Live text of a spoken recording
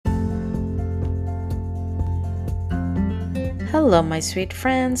Hello, my sweet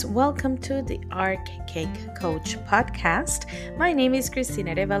friends. Welcome to the Art Cake Coach podcast. My name is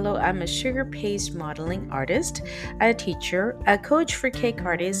Cristina Revalo. I'm a sugar paste modeling artist, a teacher, a coach for cake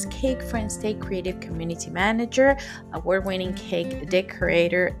artists, Cake Friends Day creative community manager, award winning cake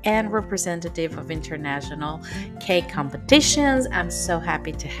decorator, and representative of international cake competitions. I'm so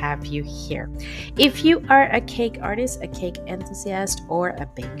happy to have you here. If you are a cake artist, a cake enthusiast, or a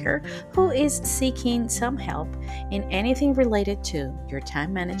baker who is seeking some help, in anything related to your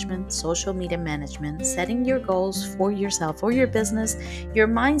time management, social media management, setting your goals for yourself or your business, your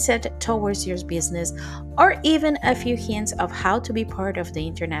mindset towards your business, or even a few hints of how to be part of the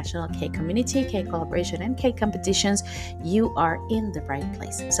international cake community, cake collaboration, and cake competitions, you are in the right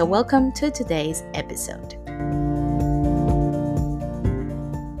place. So, welcome to today's episode.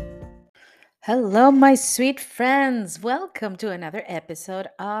 Hello, my sweet friends. Welcome to another episode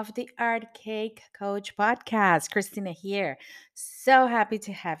of the Art Cake Coach podcast. Christina here. So happy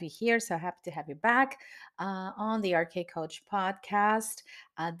to have you here. So happy to have you back on the Art Cake Coach podcast.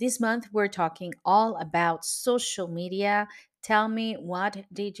 This month, we're talking all about social media. Tell me, what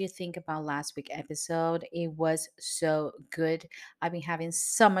did you think about last week's episode? It was so good. I've been having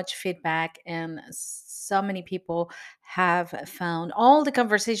so much feedback, and so many people have found all the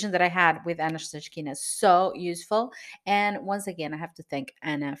conversation that I had with Anna Stashkina so useful. And once again, I have to thank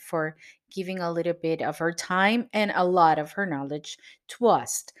Anna for giving a little bit of her time and a lot of her knowledge to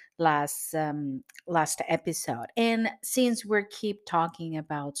us last episode. And since we keep talking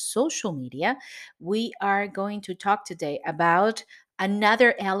about social media, we are going to talk today about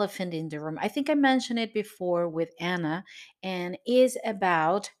another elephant in the room. I think I mentioned it before with Anna, and is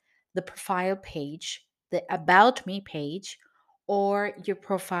about the profile page, the About Me page, or your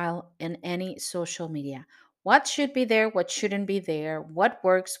profile in any social media. What should be there, what shouldn't be there, what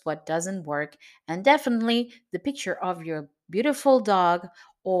works, what doesn't work, and definitely the picture of your beautiful dog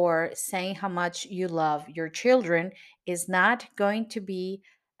or saying how much you love your children is not going to be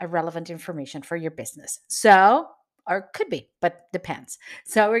a relevant information for your business. So, or could be, but depends.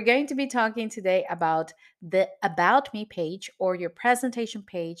 So, we're going to be talking today about the About Me page, or your presentation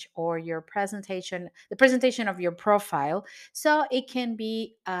page, or your presentation, the presentation of your profile, so it can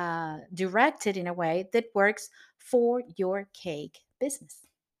be directed in a way that works for your cake business.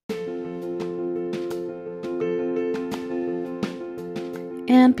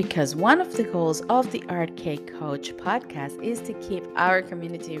 And because one of the goals of the Art Cake Coach podcast is to keep our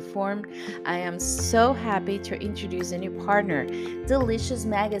community informed, I am so happy to introduce a new partner, Delicious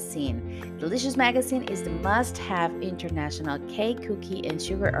Magazine. Delicious Magazine is the must have international cake, cookie, and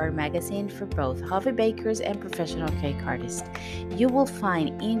sugar art magazine for both hobby bakers and professional cake artists. You will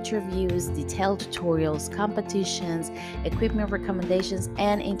find interviews, detailed tutorials, competitions, equipment recommendations,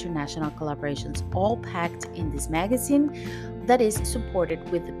 and international collaborations, all packed in this magazine that is supported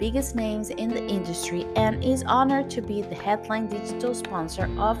with the biggest names in the industry and is honored to be the headline digital sponsor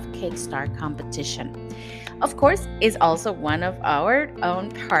of Cakestar competition. Of course, is also one of our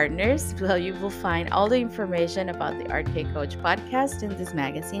own partners. So you will find all the information about the Art Cake Coach podcast in this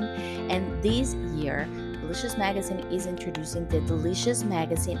magazine. And this year, Delicious Magazine is introducing the Delicious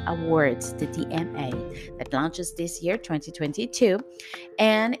Magazine Awards, the DMA, that launches this year, 2022,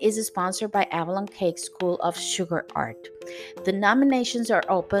 and is sponsored by Avalon Cake School of Sugar Art. The nominations are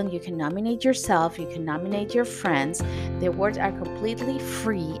open. You can nominate yourself, you can nominate your friends. The awards are completely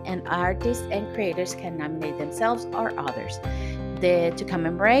free, and artists and creators can nominate themselves or others. To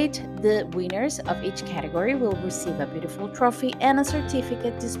commemorate, the winners of each category will receive a beautiful trophy and a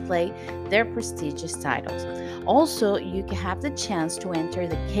certificate display their prestigious titles. Also, you can have the chance to enter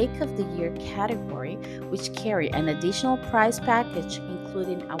the Cake of the Year category, which carry an additional prize package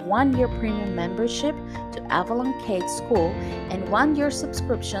including a 1-year premium membership to Avalon Cake School and 1-year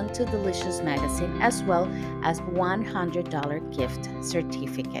subscription to Delicious Magazine, as well as $100 gift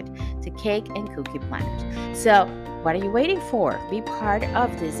certificate to Cake and Cookie Planners. So, what are you waiting for? Be part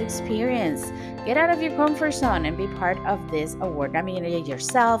of this experience. Get out of your comfort zone and be part of this award. Nominate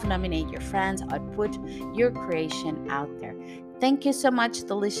yourself, nominate your friends, or put your creation out there. Thank you so much,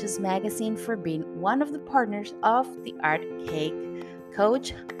 Delicious Magazine, for being one of the partners of the Art Cake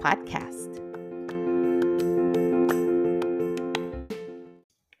Coach podcast.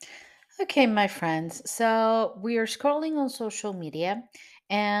 Okay, my friends. So we are scrolling on social media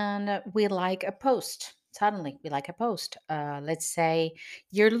and we like a post. Suddenly, we like a post. Let's say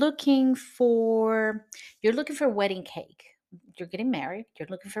you're looking for a wedding cake. You're getting married. You're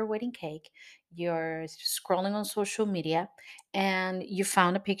looking for a wedding cake. You're scrolling on social media, and you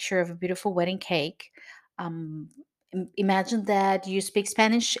found a picture of a beautiful wedding cake. Um, Imagine that you speak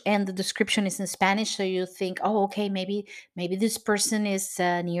Spanish and the description is in Spanish, so you think, oh, okay, maybe this person is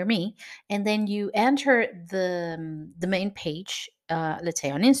near me, and then you enter the main page, let's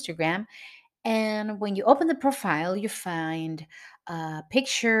say on Instagram, and when you open the profile, you find a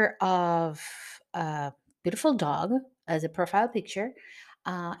picture of a beautiful dog as a profile picture.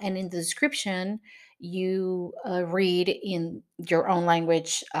 And in the description, you read in your own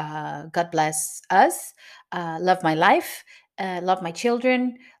language, God bless us, love my life, love my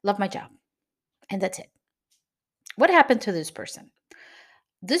children, love my job. And that's it. What happened to this person?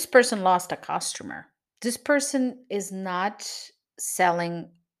 This person lost a customer. This person is not selling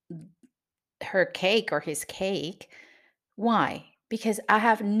her cake or his cake. Why? Because I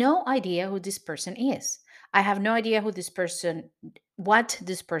have no idea who this person is. I have no idea who this person, what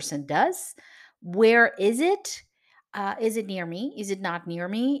this person does. Where is it? Is it near me? Is it not near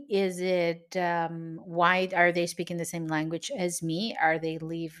me? Is it, why are they speaking the same language as me? Are they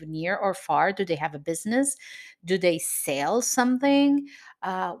live near or far? Do they have a business? Do they sell something?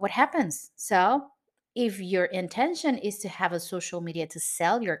 What happens? So, if your intention is to have a social media to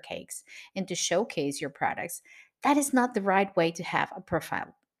sell your cakes and to showcase your products, that is not the right way to have a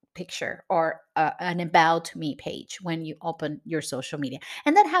profile picture or an about me page when you open your social media.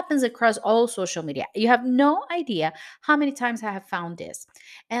 And that happens across all social media. You have no idea how many times I have found this.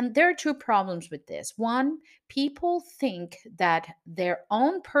 And there are two problems with this. One, people think that their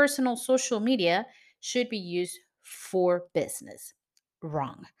own personal social media should be used for business.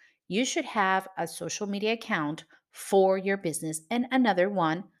 Wrong. You should have a social media account for your business and another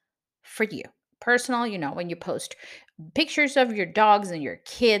one for you. Personal, when you post pictures of your dogs and your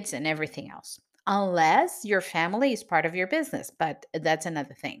kids and everything else, unless your family is part of your business, but that's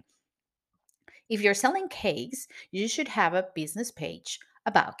another thing. If you're selling cakes, you should have a business page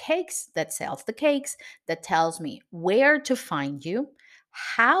about cakes that sells the cakes, that tells me where to find you,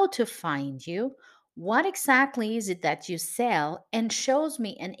 how to find you, what exactly is it that you sell, and shows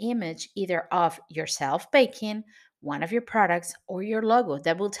me an image either of yourself baking one of your products or your logo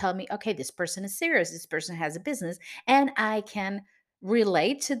that will tell me, okay, this person is serious, this person has a business, and I can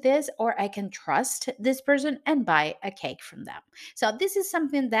relate to this or I can trust this person and buy a cake from them. So this is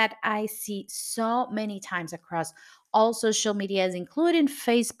something that I see so many times across all social medias, including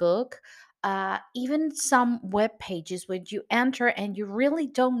Facebook, even some web pages where you enter and you really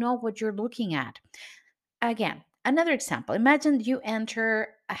don't know what you're looking at. Again, another example. Imagine you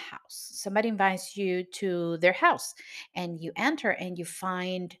enter a house. Somebody invites you to their house, and you enter and you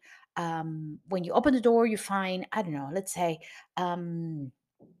find, when you open the door, you find, I don't know, let's say, um,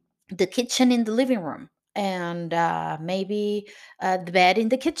 the kitchen in the living room, and maybe the bed in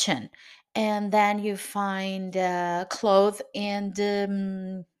the kitchen, and then you find clothes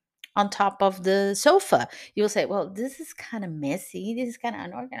and on top of the sofa. You'll say, well, this is kind of messy, this is kind of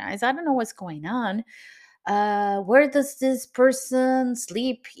unorganized, I don't know what's going on. Where does this person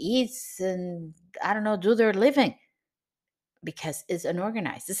sleep, eats, and I don't know, do their living? Because it's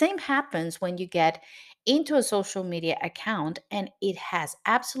unorganized. The same happens when you get into a social media account and it has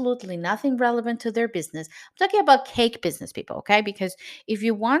absolutely nothing relevant to their business. I'm talking about cake business people, okay? Because if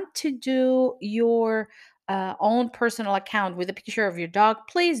you want to do your own personal account with a picture of your dog,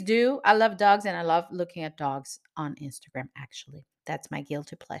 please do. I love dogs and I love looking at dogs on Instagram, actually. That's my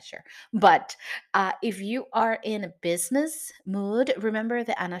guilty pleasure. But if you are in a business mood, remember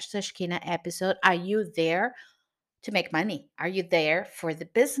the Anna Stashkina episode. Are you there to make money? Are you there for the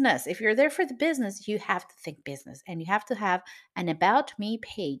business? If you're there for the business, you have to think business and you have to have an about me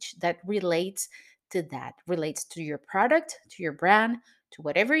page that relates to that, relates to your product, to your brand, to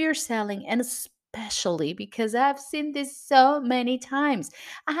whatever you're selling. And especially because I've seen this so many times,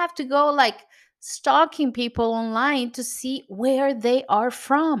 I have to go like stalking people online to see where they are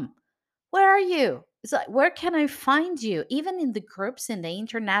from. Where are you? It's like, where can I find you? Even in the groups in the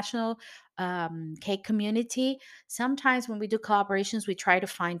international cake community, sometimes when we do collaborations, we try to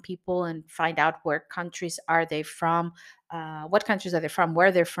find people and find out where countries are they from, what countries are they from,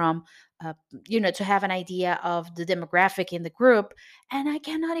 where they're from, uh, to have an idea of the demographic in the group. And I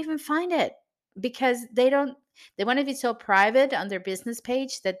cannot even find it because they want to be so private on their business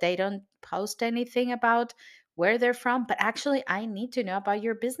page that they don't post anything about where they're from. But actually, I need to know about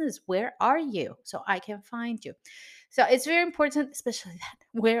your business. Where are you? So I can find you. So it's very important, especially that.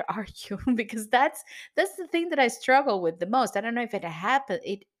 Where are you? Because that's the thing that I struggle with the most. I don't know if it happened.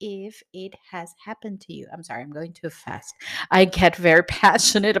 If it has happened to you. I'm sorry, I'm going too fast. I get very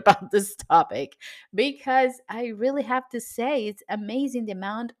passionate about this topic because I really have to say it's amazing the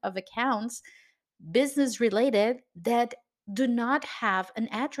amount of accounts business related that do not have an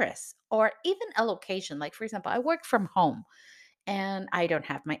address or even a location. Like, for example, I work from home and I don't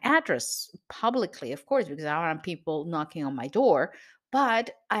have my address publicly, of course, because I don't want people knocking on my door, but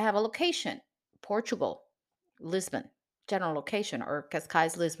I have a location, Portugal, Lisbon, general location, or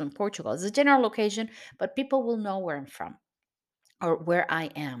Cascais, Lisbon, Portugal. It's a general location, but people will know where I'm from or where I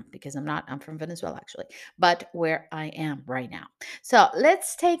am, because I'm from Venezuela actually, but where I am right now. So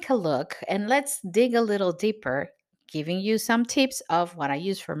let's take a look and let's dig a little deeper, giving you some tips of what I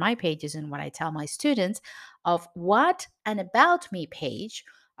use for my pages and what I tell my students of what an about me page,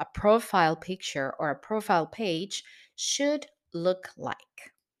 a profile picture, or a profile page should look like.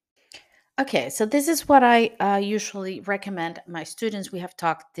 Okay, so this is what I usually recommend my students. We have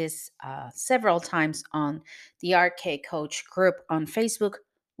talked this several times on the RK Coach group on Facebook,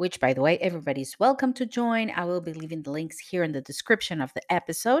 which, by the way, everybody's welcome to join. I will be leaving the links here in the description of the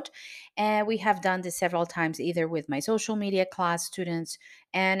episode. And we have done this several times, either with my social media class students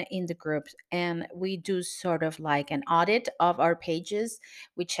and in the groups. And we do sort of like an audit of our pages.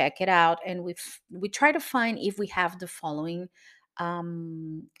 We check it out and we try to find if we have the following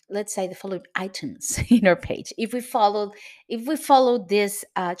let's say the following items in our page, if we follow this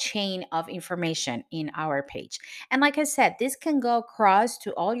chain of information in our page. And like I said, this can go across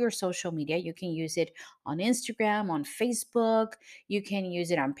to all your social media. You can use it on Instagram, on Facebook. You can use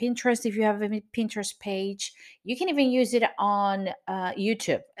it on Pinterest if you have a Pinterest page. You can even use it on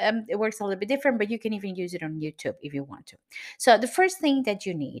YouTube. It works a little bit different, but you can even use it on YouTube if you want to. So the first thing that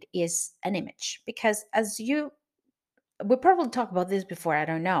you need is an image, because as you we probably talked about this before. I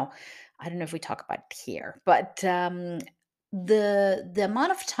don't know if we talk about it here, but the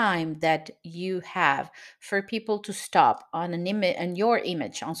amount of time that you have for people to stop on an image and your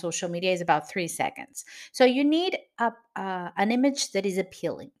image on social media is about 3 seconds. So you need an image that is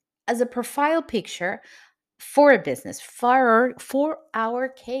appealing as a profile picture for a business. For our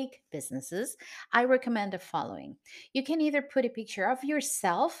cake businesses, I recommend the following. You can either put a picture of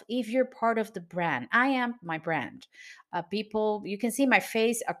yourself if you're part of the brand. I am my brand. People, you can see my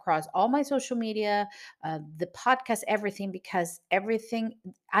face across all my social media, the podcast, everything, because everything,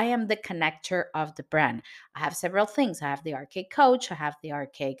 I am the connector of the brand. I have several things. I have the Arcade Coach, I have the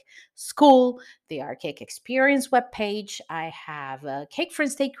Arcade School, the Arcade Experience webpage, I have Cake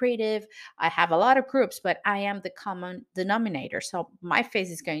Friends Stay Creative. I have a lot of groups, but I am the common denominator. So my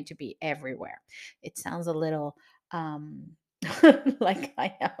face is going to be everywhere. It sounds a little like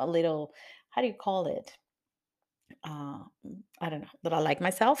I am a little, how do you call it? uh, I don't know that I like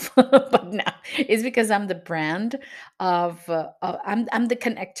myself, but no, it's because I'm the brand I'm the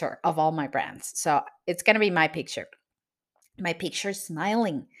connector of all my brands. So it's gonna be my picture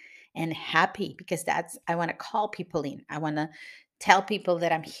smiling and happy, because that's, I want to call people in. I want to tell people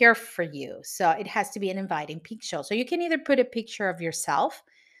that I'm here for you. So it has to be an inviting picture. So you can either put a picture of yourself,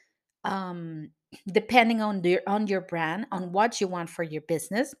 um, depending on your brand, on what you want for your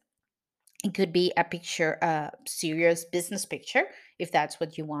business. It could be a picture, a serious business picture, if that's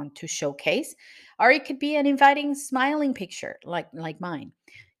what you want to showcase, or it could be an inviting, smiling picture, like mine.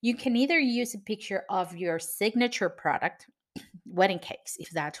 You can either use a picture of your signature product, wedding cakes, if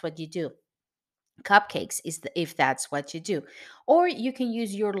that's what you do, cupcakes if that's what you do, or you can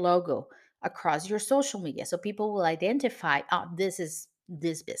use your logo across your social media so people will identify, oh, this is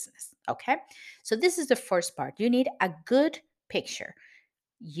this business. Okay, so this is the first part. You need a good picture,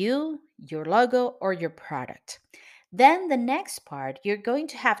 you, your logo, or your product. Then the next part, you're going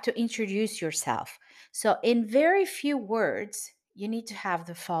to have to introduce yourself. So in very few words, you need to have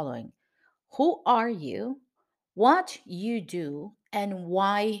the following: who are you, what you do, and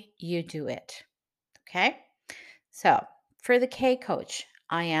why you do it. Okay. So for the cake coach,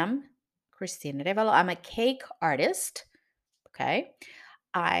 I am Cristina Revalo. I'm a cake artist. Okay.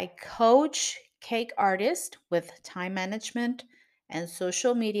 I coach cake artists with time management and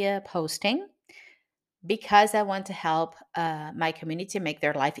social media posting because I want to help my community make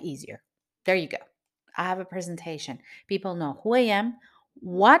their life easier. There you go. I have a presentation. People know who I am,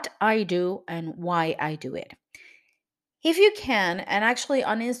 what I do, and why I do it. If you can, and actually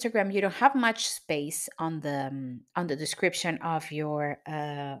on Instagram you don't have much space on the description of your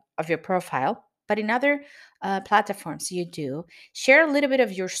profile, but in other platforms you do, share a little bit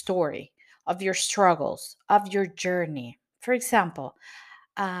of your story, of your struggles, of your journey. For example,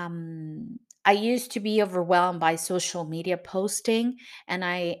 I used to be overwhelmed by social media posting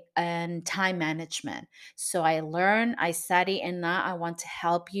and time management. So I learn, I study, and now I want to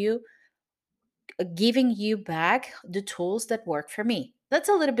help you, giving you back the tools that work for me. That's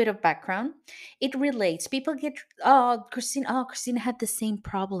a little bit of background. It relates. People get, oh, Christine had the same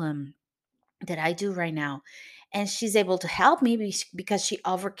problem. that I do right now. And she's able to help me because she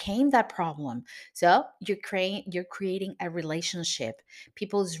overcame that problem. So you're creating a relationship.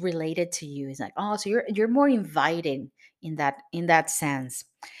 People's related to you. It's like, oh, so you're more inviting in that sense.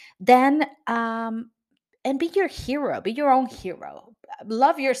 Then and be your hero, be your own hero,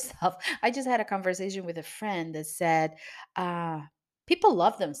 love yourself. I just had a conversation with a friend that said uh people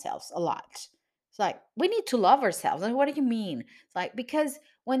love themselves a lot. It's like, we need to love ourselves. And what do you mean? It's like, because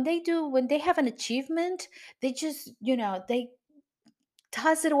when they have an achievement, they just, they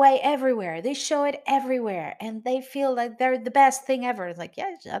toss it away everywhere, they show it everywhere, and they feel like they're the best thing ever. It's like,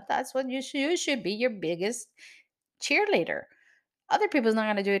 yeah, that's what you should be, your biggest cheerleader. Other people's not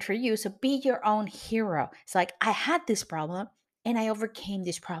going to do it for you. So be your own hero. It's like, I had this problem and I overcame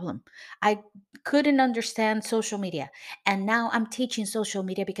this problem. I couldn't understand social media. And now I'm teaching social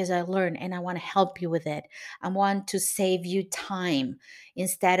media because I learned and I want to help you with it. I want to save you time.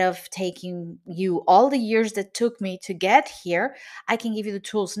 Instead of taking you all the years that took me to get here, I can give you the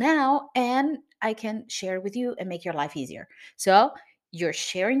tools now and I can share it with you and make your life easier. So you're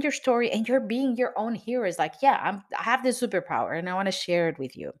sharing your story and you're being your own hero. It's like, yeah, I have this superpower and I want to share it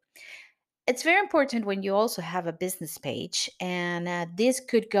with you. It's very important when you also have a business page, and this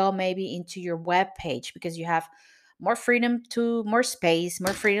could go maybe into your web page, because you have more space,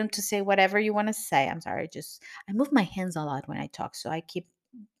 more freedom to say whatever you want to say. I'm sorry, just I move my hands a lot when I talk, so I keep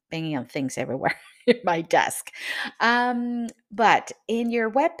banging on things everywhere in my desk. But in your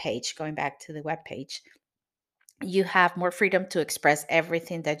web page, going back to the web page, you have more freedom to express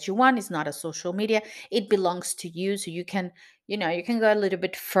everything that you want. It's not a social media, it belongs to you. So you can go a little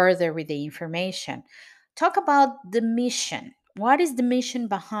bit further with the information. Talk about the mission. What is the mission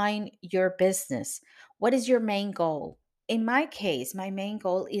behind your business? What is your main goal? In my case, my main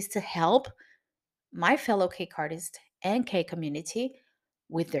goal is to help my fellow cake artists and cake community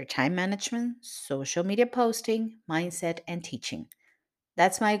with their time management, social media posting, mindset, and teaching.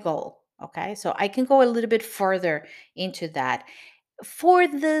 That's my goal. Okay. So I can go a little bit further into that. For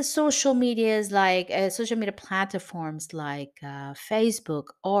the social media platforms like Facebook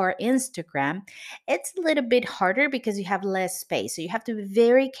or Instagram, it's a little bit harder because you have less space. So you have to be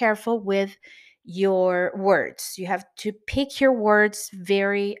very careful with your words. You have to pick your words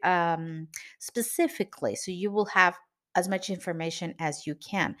very specifically. So you will have as much information as you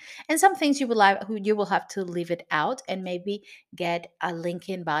can, and some things you will have to leave it out, and maybe get a link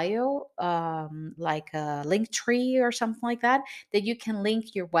in bio, like a link tree or something like that, that you can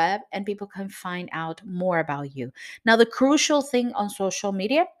link your web and people can find out more about you. Now, the crucial thing on social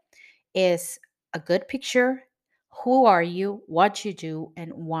media is a good picture. Who are you, what you do,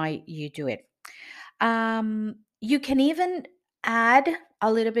 and why you do it. You can even add a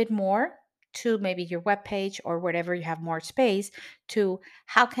little bit more to maybe your webpage or whatever you have more space to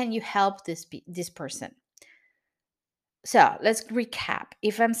how can you help this person. So let's recap.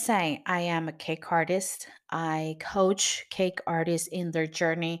 If I'm saying I am a cake artist, I coach cake artists in their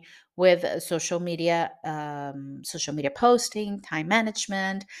journey with social media posting, time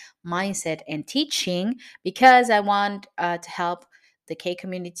management, mindset, and teaching, because I want to help the cake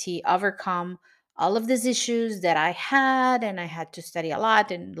community overcome all of these issues that I had, and I had to study a lot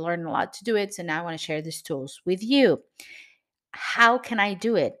and learn a lot to do it. So now I want to share these tools with you. How can I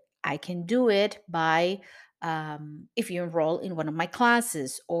do it? I can do it by, if you enroll in one of my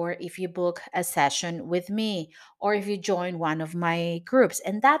classes, or if you book a session with me, or if you join one of my groups.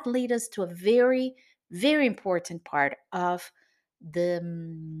 And that leads us to a very, very important part of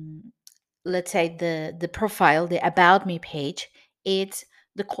the, let's say, the profile, the About Me page. It's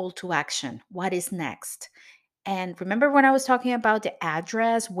the call to action. What is next? And remember when I was talking about the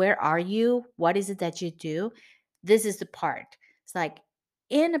address, where are you? What is it that you do? This is the part. It's like,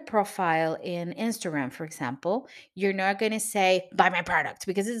 in a profile in Instagram, for example, you're not going to say buy my product,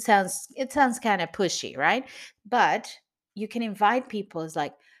 because it sounds kind of pushy, right? But you can invite people. It's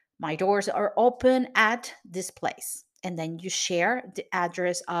like, my doors are open at this place. And then you share the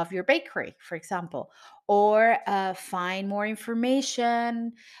address of your bakery, for example, or find more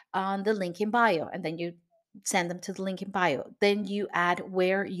information on the link in bio. And then you send them to the link in bio. Then you add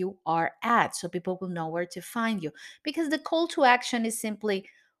where you are at so people will know where to find you. Because the call to action is simply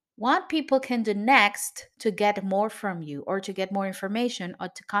what people can do next to get more from you, or to get more information, or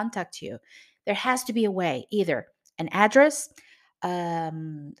to contact you. There has to be a way, either an address, a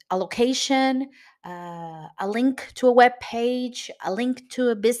location, a link to a web page, a link to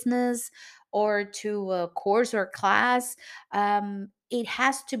a business, or to a course or class. It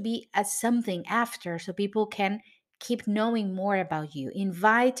has to be a something after, so people can keep knowing more about you.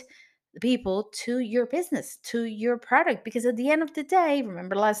 Invite people to your business, to your product. Because at the end of the day,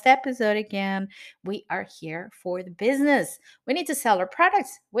 remember last episode again, we are here for the business. We need to sell our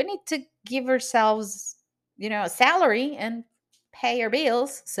products. We need to give ourselves, a salary and pay our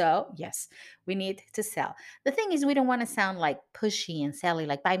bills. So, yes, we need to sell. The thing is, we don't want to sound like pushy and selly,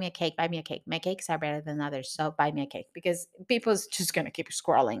 like buy me a cake, buy me a cake. My cakes are better than others. So, buy me a cake, because people's just going to keep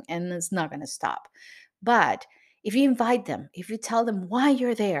scrolling and it's not going to stop. But if you invite them, if you tell them why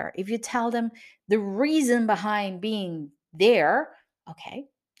you're there, if you tell them the reason behind being there, okay,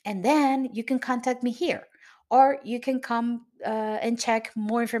 and then you can contact me here, or you can come and check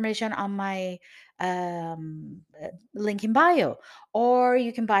more information on my link in bio, or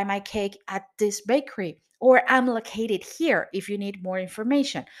you can buy my cake at this bakery, or I'm located here if you need more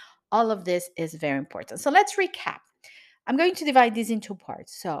information. All of this is very important. So let's recap. I'm going to divide these into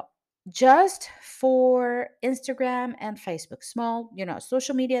parts. So, just for Instagram and Facebook, small,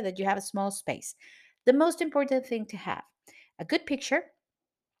 social media that you have a small space. The most important thing to have a good picture,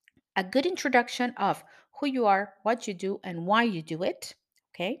 a good introduction of who you are, what you do, and why you do it.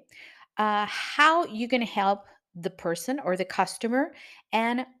 Okay. How you're going to help the person or the customer,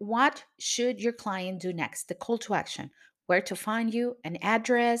 and what should your client do next, the call to action, where to find you, an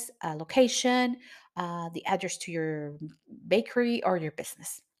address, a location, the address to your bakery or your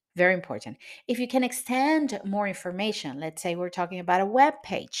business. Very important. If you can extend more information, let's say we're talking about a web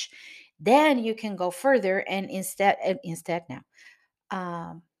page, then you can go further and instead now,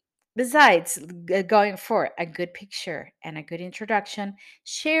 um, besides going for a good picture and a good introduction,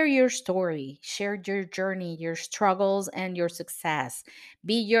 share your story, share your journey, your struggles, and your success.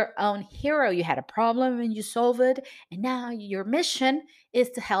 Be your own hero. You had a problem and you solve it, and now your mission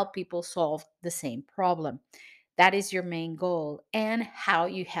is to help people solve the same problem. That is your main goal, and how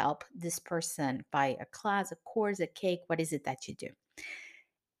you help this person buy a class, a course, a cake. What is it that you do?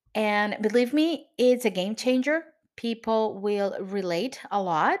 And believe me, it's a game changer. People will relate a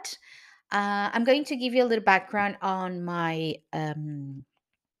lot. I'm going to give you a little background on my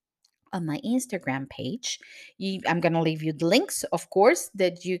Instagram page. I'm going to leave you the links, of course,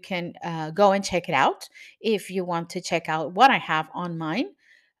 that you can go and check it out if you want to check out what I have on mine.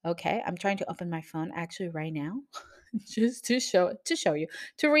 Okay, I'm trying to open my phone actually right now, just to show you,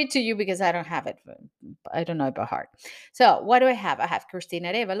 to read to you, because I don't have it. I don't know it by heart. So what do I have? I have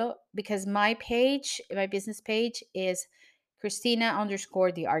Cristina Revalo, because my page, my business page, is Christina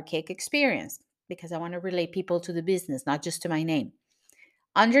underscore the Archaic Experience, because I want to relate people to the business, not just to my name.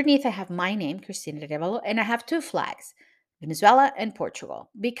 Underneath, I have my name, Cristina Revalo, and I have two flags, Venezuela and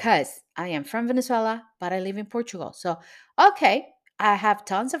Portugal, because I am from Venezuela, but I live in Portugal. So, okay, I have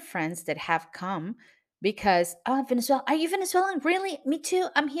tons of friends that have come because, oh, Venezuela, are you Venezuelan? Really? Me too.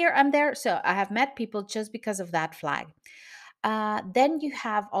 I'm here, I'm there. So, I have met people just because of that flag. Then you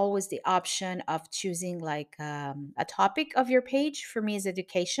have always the option of choosing like a topic of your page. For me, is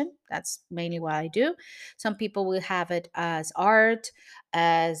education. That's mainly what I do. Some people will have it as art,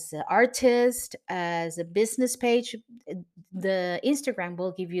 as an artist, as a business page. The Instagram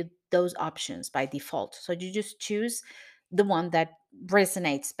will give you those options by default. So you just choose the one that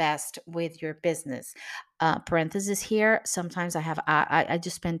resonates best with your business. Parenthesis here. Sometimes I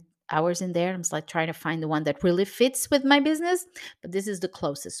just spend hours in there. I'm just like trying to find the one that really fits with my business, but this is the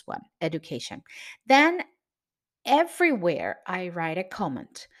closest one, education. Then everywhere I write a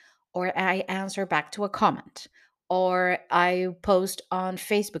comment, or I answer back to a comment, or I post on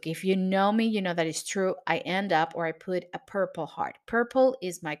Facebook. If you know me, you know that is true. I end up, or I put a purple heart. Purple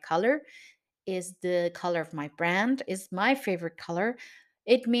is my color, is the color of my brand, is my favorite color.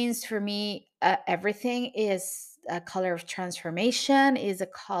 It means for me, everything is a color of transformation, is a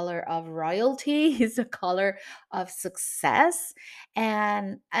color of royalty, is a color of success.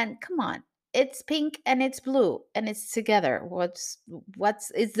 And come on, it's pink and it's blue and it's together. What's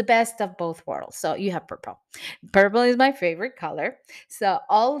it's the best of both worlds. So you have purple. Purple is my favorite color. So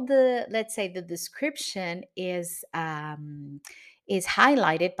all the, let's say, the description is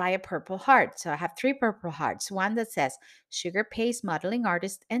highlighted by a purple heart. So I have three purple hearts. One that says Sugar Pace Modeling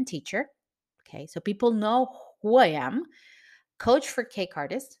Artist and Teacher. Okay, so people know who I am. Coach for Cake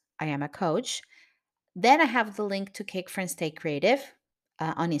Artists. I am a coach. Then I have the link to Cake Friends Stay Creative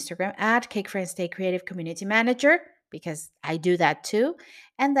on Instagram at Cake Friends Stay Creative Community Manager, because I do that too.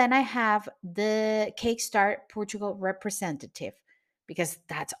 And then I have the Cake Start Portugal representative, because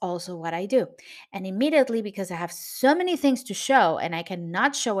that's also what I do. And immediately, because I have so many things to show and I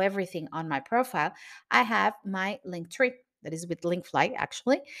cannot show everything on my profile, I have my link tree that is with Linkfly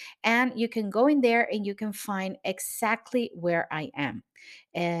actually. And you can go in there and you can find exactly where I am.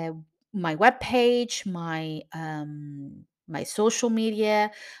 Uh, my webpage, my social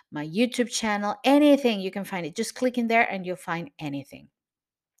media, my YouTube channel, anything, you can find it. Just click in there and you'll find anything.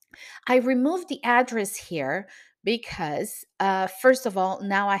 I removed the address here because, first of all,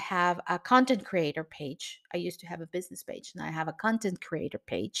 now I have a content creator page. I used to have a business page. Now I have a content creator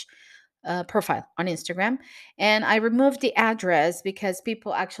page profile on Instagram, and I removed the address because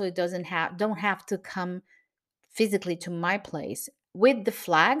people actually doesn't have don't have to come physically to my place. With the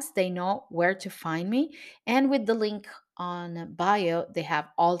flags, they know where to find me, and with the link on bio, they have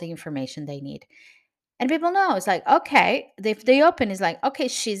all the information they need. And people know it's like, okay, if they open, it's like, okay,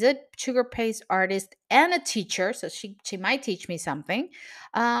 she's a sugar paste artist and a teacher. So she might teach me something.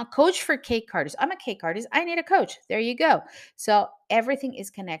 Coach for cake artists. I'm a cake artist. I need a coach. There you go. So everything is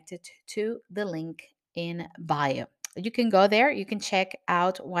connected to the link in bio. You can go there. You can check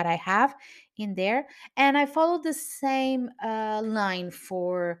out what I have in there. And I follow the same line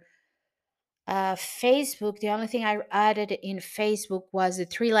for Facebook. The only thing I added in Facebook was the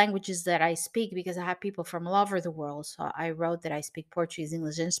three languages that I speak because I have people from all over the world. So I wrote that I speak Portuguese,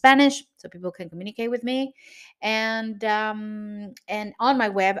 English, and Spanish, so people can communicate with me. And on my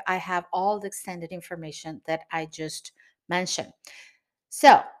web, I have all the extended information that I just mentioned.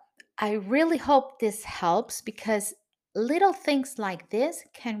 So I really hope this helps because little things like this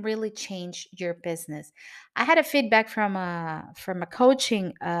can really change your business. I had a feedback from a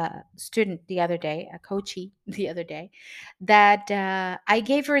coaching student the other day, a coachee the other day, that I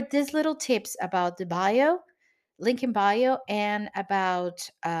gave her these little tips about the bio, link in bio, and about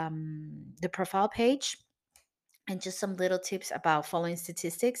the profile page, and just some little tips about following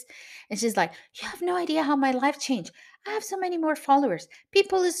statistics. And she's like, you have no idea how my life changed. I have so many more followers.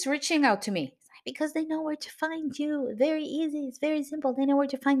 People is reaching out to me. It's like, because they know where to find you. Very easy. It's very simple. They know where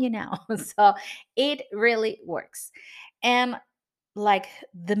to find you now. So it really works. And like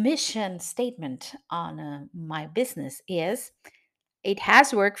the mission statement on my business is, it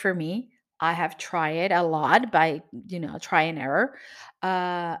has worked for me. I have tried it a lot by, try and error.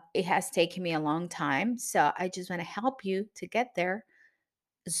 It has taken me a long time. So I just want to help you to get there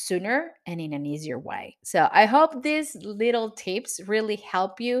sooner and in an easier way. So I hope these little tips really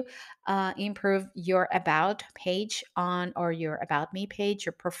help you improve your about page on, or your about me page,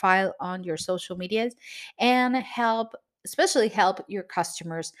 your profile on your social medias, and especially help your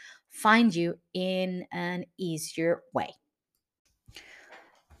customers find you in an easier way.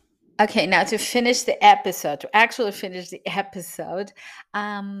 Okay, now to finish the episode, to actually finish the episode,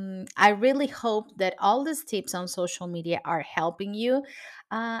 I really hope that all these tips on social media are helping you.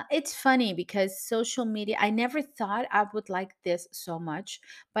 It's funny because social media, I never thought I would like this so much,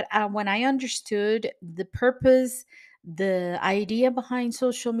 but when I understood the purpose, the idea behind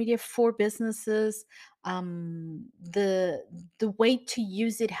social media for businesses, the way to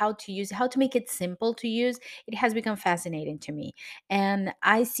use it, how to use it, how to make it simple to use, it has become fascinating to me. And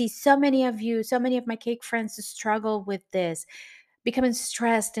I see so many of you, so many of my cake friends struggle with this, becoming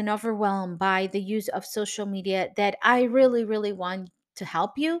stressed and overwhelmed by the use of social media, that I really, really want to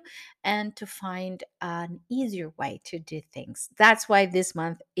help you and to find an easier way to do things. That's why this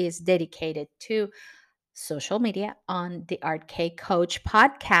month is dedicated to social media on the Art Cake Coach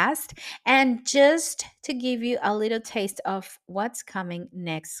podcast. And just to give you a little taste of what's coming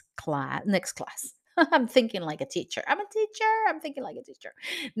next class. I'm thinking like a teacher. I'm a teacher. I'm thinking like a teacher.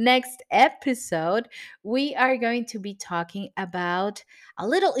 Next episode, we are going to be talking about a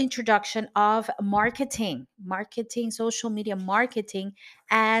little introduction of social media marketing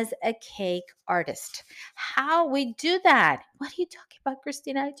as a cake artist. How we do that. What are you talking about,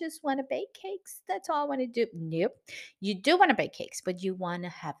 Christina? I just want to bake cakes. That's all I want to do. Nope. You do want to bake cakes, but you want to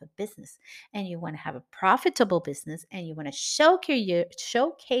have a business, and you want to have a profitable business, and you want to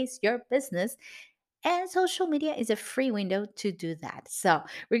showcase your business, and social media is a free window to do that. So,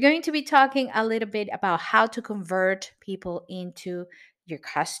 we're going to be talking a little bit about how to convert people into your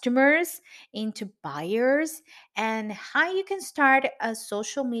customers, into buyers, and how you can start a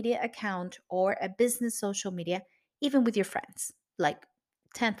social media account or a business social media, even with your friends, like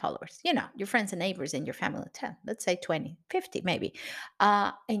 10 followers, your friends and neighbors and your family, 10, let's say 20, 50 maybe.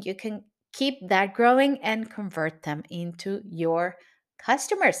 And you can keep that growing and convert them into your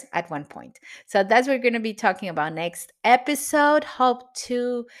customers at one point. So that's what we're going to be talking about next episode.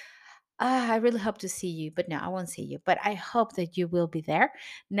 I really hope to see you, but no, I won't see you. But I hope that you will be there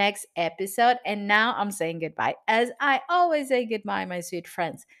next episode. And now I'm saying goodbye. As I always say goodbye, my sweet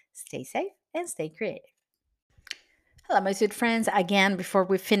friends. Stay safe and stay creative. Hello, my sweet friends. Again, before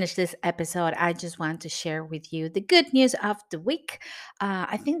we finish this episode, I just want to share with you the good news of the week.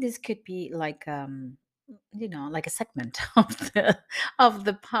 I think this could be like a segment of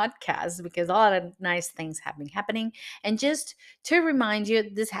the podcast, because a lot of nice things have been happening. And just to remind you,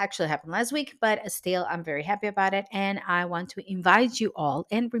 this actually happened last week, but still I'm very happy about it, and I want to invite you all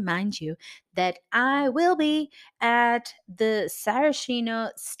and remind you that I will be at the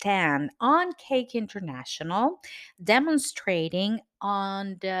Saracino stand on Cake International, demonstrating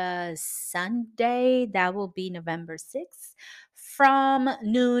on the Sunday. That will be November 6th, from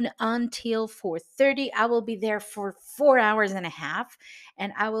noon until 4:30. I will be there for 4 hours and a half,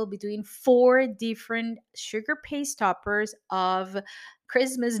 and I will be doing four different sugar paste toppers of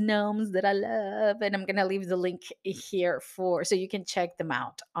Christmas gnomes that I love. And I'm gonna leave the link here for so you can check them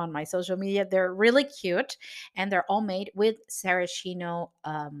out on my social media. They're really cute, and they're all made with Saracino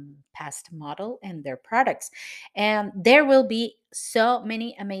past model and their products. And there will be so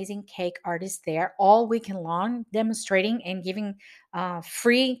many amazing cake artists there all weekend long, demonstrating and giving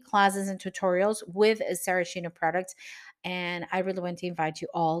free classes and tutorials with Saracino products. And I really want to invite you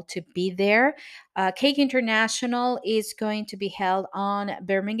all to be there. Cake International is going to be held on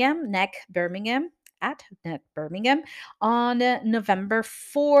Birmingham, at Neck Birmingham, on November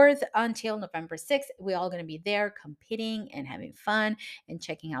 4th until November 6th. We're all going to be there competing and having fun and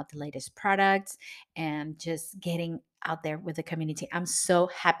checking out the latest products and just getting out there with the community. I'm so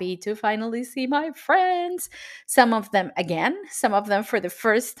happy to finally see my friends. Some of them again, some of them for the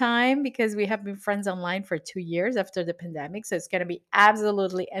first time, because we have been friends online for 2 years after the pandemic. So it's going to be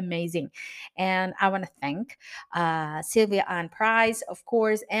absolutely amazing. And I want to thank Sylvia Ann Price, of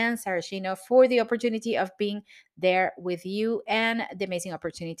course, and Saracino for the opportunity of being there with you and the amazing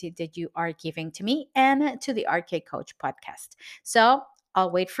opportunity that you are giving to me and to the Arcade Coach podcast. So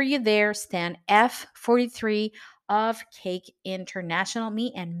I'll wait for you there, stand F43 of Cake International,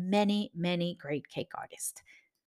 me and many, many great cake artists.